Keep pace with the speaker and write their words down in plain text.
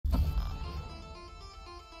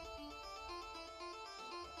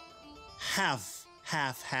half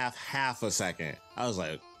a second. I was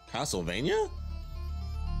like, Castlevania?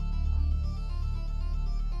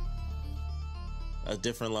 A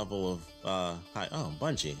different level of high. Oh,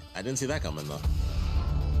 Bungie. I didn't see that coming though.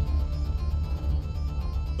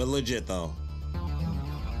 But legit though.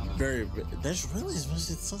 Very. That's really.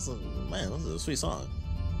 Man, this is a sweet song.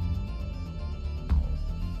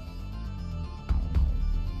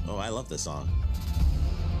 Oh, I love this song.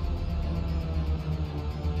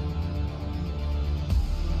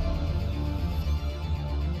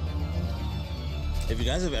 If you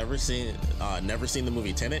guys have ever seen, never seen the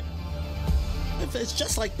movie Tenet, it's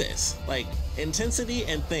just like this, like intensity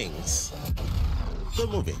and things. Good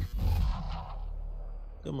movie.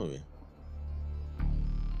 Good movie.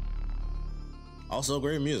 Also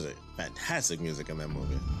great music. Fantastic music in that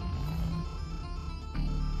movie.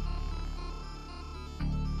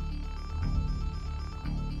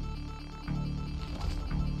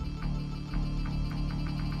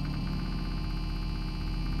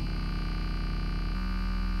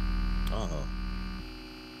 Oh.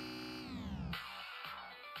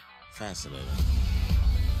 Fascinating.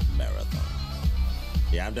 Marathon.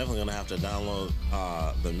 Yeah, I'm definitely gonna have to download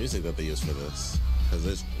the music that they use for this, because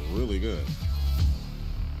it's really good.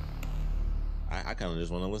 I kind of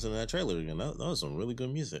just want to listen to that trailer again. That was some really good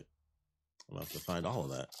music. I'm gonna have to find all of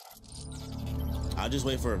that. I'll just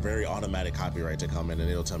wait for a very automatic copyright to come in and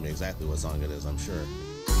it'll tell me exactly what song it is, I'm sure.